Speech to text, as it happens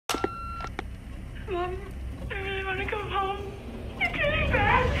Mom, I really want to go home. You're getting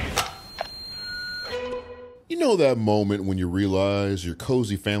back. You know that moment when you realize your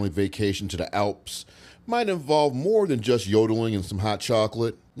cozy family vacation to the Alps might involve more than just yodeling and some hot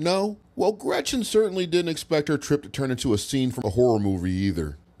chocolate? No? Well, Gretchen certainly didn't expect her trip to turn into a scene from a horror movie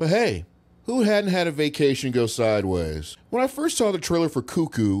either. But hey, who hadn't had a vacation go sideways? When I first saw the trailer for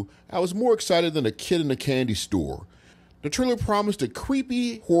Cuckoo, I was more excited than a kid in a candy store. The trailer promised a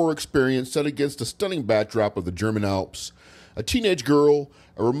creepy horror experience set against the stunning backdrop of the German Alps. A teenage girl,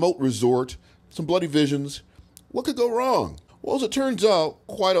 a remote resort, some bloody visions. What could go wrong? Well, as it turns out,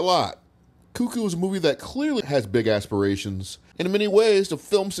 quite a lot. Cuckoo is a movie that clearly has big aspirations, and in many ways, the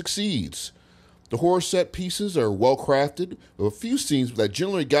film succeeds. The horror set pieces are well crafted, with a few scenes that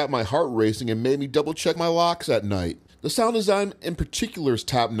generally got my heart racing and made me double check my locks at night. The sound design in particular is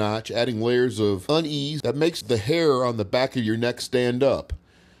top notch, adding layers of unease that makes the hair on the back of your neck stand up.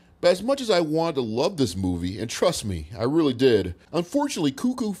 But as much as I wanted to love this movie, and trust me, I really did, unfortunately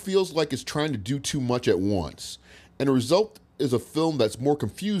Cuckoo feels like it's trying to do too much at once, and the result is a film that's more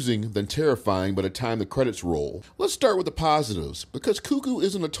confusing than terrifying by the time the credits roll. Let's start with the positives, because Cuckoo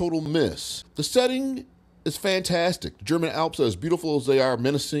isn't a total miss. The setting is fantastic. The German Alps are as beautiful as they are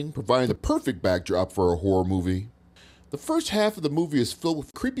menacing, providing the perfect backdrop for a horror movie. The first half of the movie is filled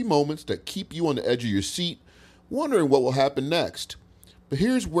with creepy moments that keep you on the edge of your seat, wondering what will happen next. But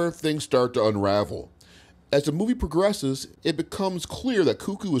here's where things start to unravel. As the movie progresses, it becomes clear that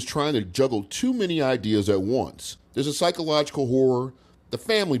Cuckoo is trying to juggle too many ideas at once. There's a psychological horror, the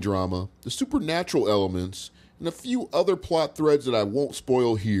family drama, the supernatural elements, and a few other plot threads that I won't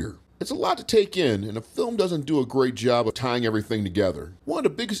spoil here. It's a lot to take in, and the film doesn't do a great job of tying everything together. One of the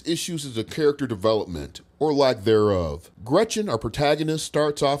biggest issues is the character development, or lack thereof. Gretchen, our protagonist,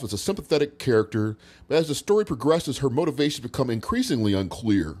 starts off as a sympathetic character, but as the story progresses, her motivations become increasingly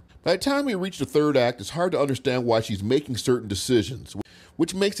unclear. By the time we reach the third act, it's hard to understand why she's making certain decisions,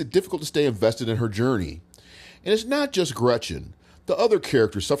 which makes it difficult to stay invested in her journey. And it's not just Gretchen. The other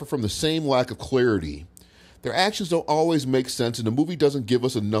characters suffer from the same lack of clarity. Their actions don't always make sense, and the movie doesn't give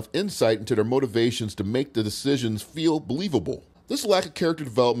us enough insight into their motivations to make the decisions feel believable. This lack of character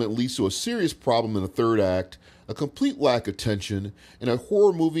development leads to a serious problem in the third act, a complete lack of tension. In a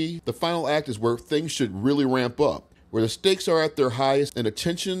horror movie, the final act is where things should really ramp up, where the stakes are at their highest and the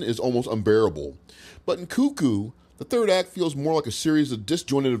tension is almost unbearable. But in Cuckoo, the third act feels more like a series of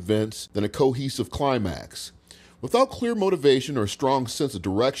disjointed events than a cohesive climax. Without clear motivation or a strong sense of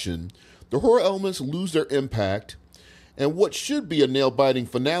direction, the horror elements lose their impact, and what should be a nail-biting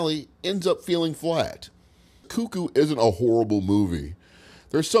finale ends up feeling flat. Cuckoo isn't a horrible movie.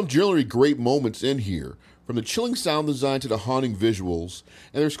 There's some generally great moments in here, from the chilling sound design to the haunting visuals,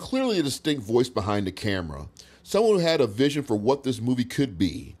 and there's clearly a distinct voice behind the camera, someone who had a vision for what this movie could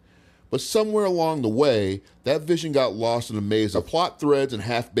be. But somewhere along the way, that vision got lost in a maze of plot threads and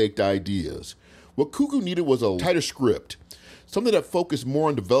half-baked ideas. What Cuckoo needed was a tighter script, something that focused more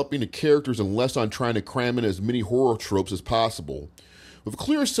on developing the characters and less on trying to cram in as many horror tropes as possible. With a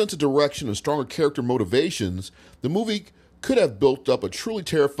clearer sense of direction and stronger character motivations, the movie could have built up a truly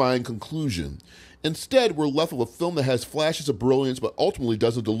terrifying conclusion. Instead, we're left with a film that has flashes of brilliance but ultimately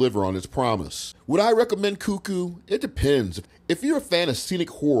doesn't deliver on its promise. Would I recommend Cuckoo? It depends. If you're a fan of scenic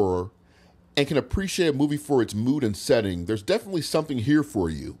horror and can appreciate a movie for its mood and setting, there's definitely something here for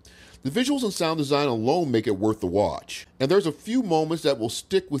you. The visuals and sound design alone make it worth the watch, and there's a few moments that will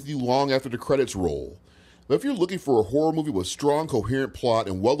stick with you long after the credits roll. But if you're looking for a horror movie with strong, coherent plot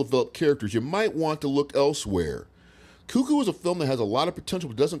and well-developed characters, you might want to look elsewhere. Cuckoo is a film that has a lot of potential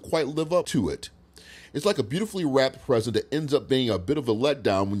but doesn't quite live up to it. It's like a beautifully wrapped present that ends up being a bit of a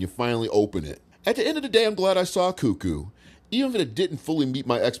letdown when you finally open it. At the end of the day, I'm glad I saw Cuckoo, even if it didn't fully meet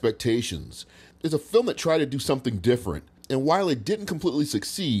my expectations. It's a film that tried to do something different, and while it didn't completely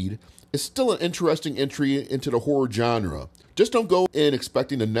succeed, it's still an interesting entry into the horror genre. Just don't go in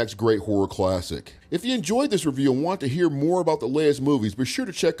expecting the next great horror classic. If you enjoyed this review and want to hear more about the latest movies, be sure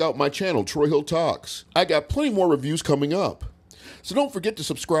to check out my channel, Troy Hill Talks. I got plenty more reviews coming up. So don't forget to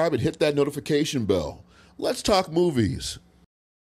subscribe and hit that notification bell. Let's talk movies.